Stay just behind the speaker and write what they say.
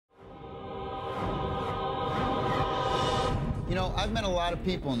You know, I've met a lot of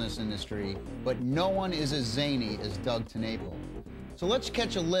people in this industry, but no one is as zany as Doug TenNapel. So let's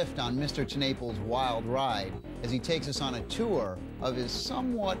catch a lift on Mr. TenNapel's wild ride as he takes us on a tour of his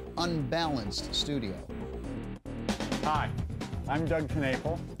somewhat unbalanced studio. Hi, I'm Doug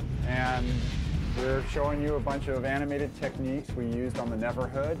TenNapel, and we're showing you a bunch of animated techniques we used on the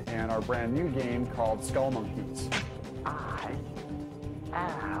Neverhood and our brand new game called Skullmonkeys. I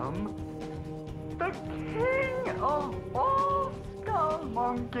am the king of all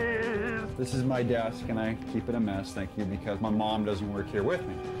Skullmonkeys. This is my desk, and I keep it a mess, thank you, because my mom doesn't work here with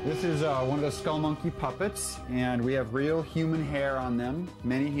me. This is one of the Skullmonkey puppets, and we have real human hair on them.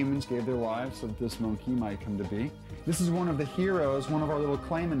 Many humans gave their lives so that this monkey might come to be. This is one of the heroes, one of our little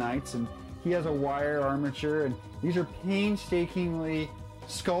Claymanites, and he has a wire armature, and these are painstakingly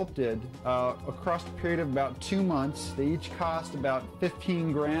sculpted across a period of about 2 months. They each cost about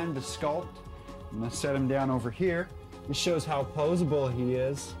 15 grand to sculpt. I'm gonna set him down over here. This shows how posable he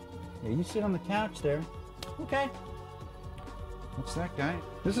is. Yeah, you sit on the couch there. Okay. What's that guy?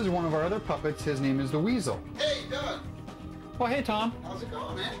 This is one of our other puppets. His name is the Weasel. Hey, Doug! Oh, hey, Tom. How's it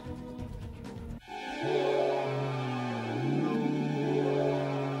going, man?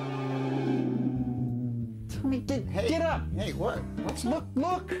 Tommy, get up! Hey, what? What's Look!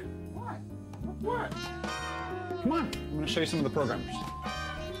 What? What? Come on, I'm going to show you some of the programmers.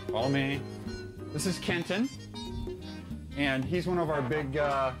 Follow me. This is Kenton, and he's one of our big,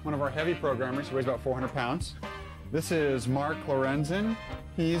 one of our heavy programmers. He weighs about 400 pounds. This is Mark Lorenzen.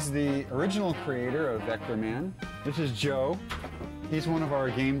 He's the original creator of Vector Man. This is Joe. He's one of our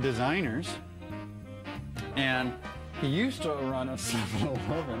game designers, and he used to run a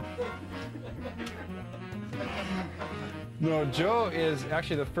 7-Eleven. No, Joe is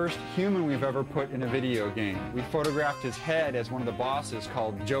actually the first human we've ever put in a video game. We photographed his head as one of the bosses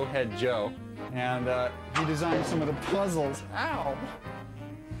called Joe Head Joe, and he designed some of the puzzles. Ow!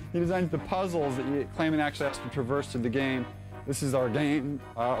 He designs the puzzles that Clayman actually has to traverse through the game. This is our game,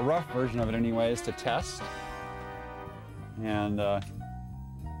 a rough version of it anyways, to test. And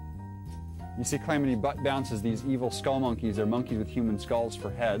you see Clayman, he butt bounces these evil skull monkeys. They're monkeys with human skulls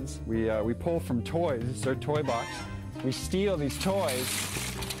for heads. We pull from toys. This is our toy box. We steal these toys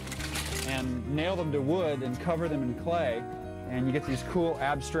and nail them to wood and cover them in clay, and you get these cool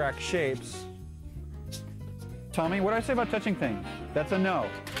abstract shapes. Tommy, what did I say about touching things? That's a no.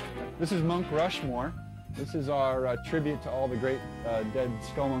 This is Monk Rushmore. This is our tribute to all the great dead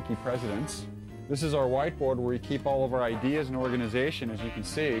skull monkey presidents. This is our whiteboard where we keep all of our ideas and organization. As you can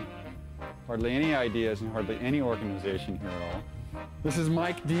see, hardly any ideas and hardly any organization here at all. This is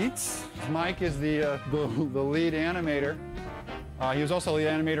Mike Dietz. Mike is the lead animator. He was also the lead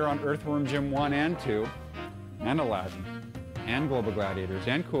animator on Earthworm Jim 1 and 2, and Aladdin, and Global Gladiators,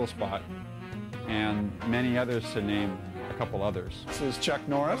 and Cool Spot, and many others, to name a couple others. This is Chuck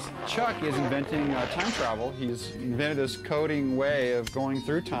Norris. Chuck is inventing time travel. He's invented this coding way of going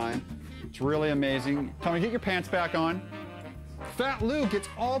through time. It's really amazing. Tommy, get your pants back on. Fat Lou gets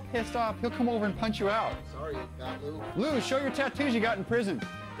all pissed off. He'll come over and punch you out. Sorry, Fat Lou. Lou, show your tattoos you got in prison.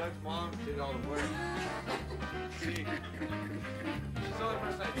 Doug's mom did all the work. See, she's the only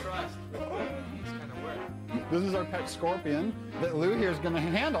person I trust. It's kind of work. This is our pet scorpion that Lou here is going to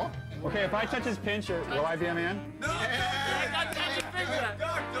handle. Okay, if I touch his pincher, will I be a man? No! I got touch your finger!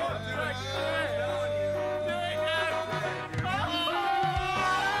 Doug, don't do it!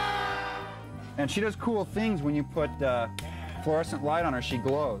 And she does cool things when you put fluorescent light on her. She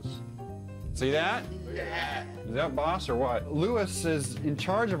glows. See that? Yeah. Is that boss or what? Lewis is in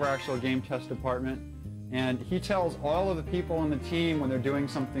charge of our actual game test department, and he tells all of the people on the team when they're doing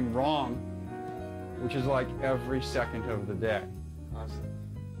something wrong, which is like every second of the day. Awesome.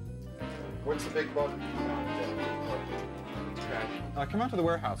 What's the big bug? Come out to the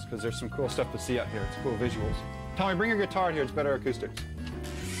warehouse, because there's some cool stuff to see out here. It's cool visuals. Tommy, bring your guitar here. It's better acoustics.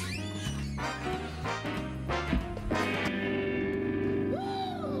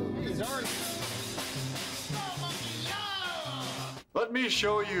 Let me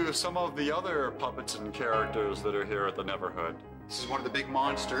show you some of the other puppets and characters that are here at the Neverhood. This is one of the big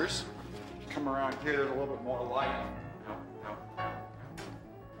monsters. Come around here, there's a little bit more light.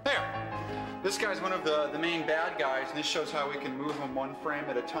 There! This guy's one of the main bad guys, and this shows how we can move him one frame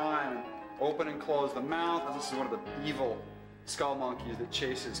at a time, and open and close the mouth. This is one of the evil skull monkeys that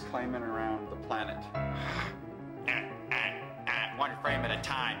chases Clayman around the planet. One frame at a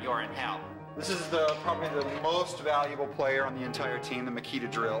time, you're in hell. This is probably the most valuable player on the entire team, the Makita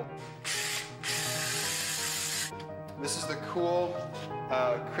drill. This is the cool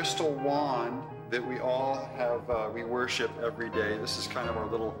crystal wand that we all have, we worship every day. This is kind of our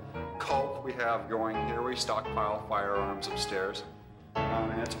little cult we have going here. We stockpile firearms upstairs.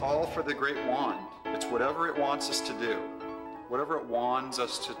 And it's all for the Great Wand. It's whatever it wants us to do. Whatever it wands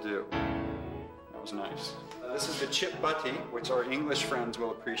us to do. That was nice. This is the chip butty, which our English friends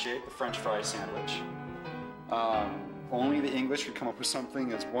will appreciate, the French fry sandwich. Only the English could come up with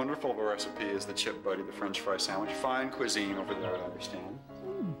something as wonderful of a recipe as the chip butty, the French fry sandwich. Fine cuisine over there, I understand.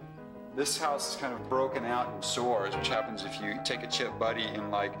 This house is kind of broken out in sores, which happens if you take a chip butty and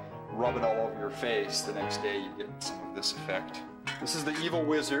like rub it all over your face. The next day you get some of this effect. This is the evil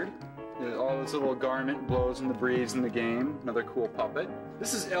wizard. All this little garment blows in the breeze in the game. Another cool puppet.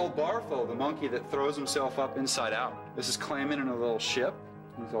 This is El Barfo, the monkey that throws himself up inside out. This is Clayman in a little ship.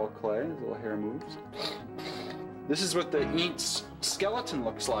 He's all clay, his little hair moves. This is what the Eats skeleton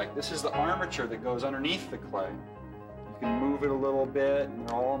looks like. This is the armature that goes underneath the clay. You can move it a little bit, and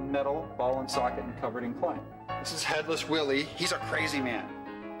they're all metal, ball and socket, and covered in clay. This is Headless Willie. He's a crazy man.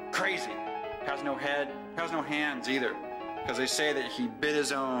 Crazy. Has no head, has no hands either. Because they say that he bit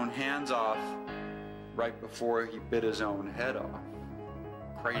his own hands off right before he bit his own head off.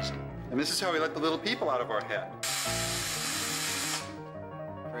 Crazy. And this is how we let the little people out of our head.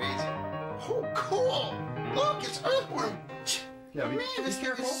 Crazy. Oh, cool! Look, it's earthworm. Yeah, Man, this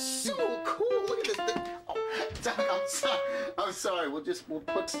thing is so cool. Look at this thing. Oh, Doug, I'm sorry. I'm sorry. We'll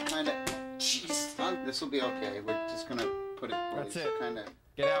put some kind of. Jeez, this will be okay. We're just gonna put it. That's it. Kind of.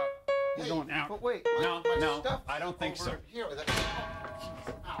 Get out. Hey, You're going out. But wait. No, my stuff I don't think so. Here. Oh,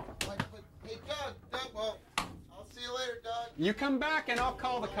 jeez. Ow. Hey, Doug. Well, I'll see you later, Doug. You come back and I'll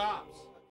call the cops.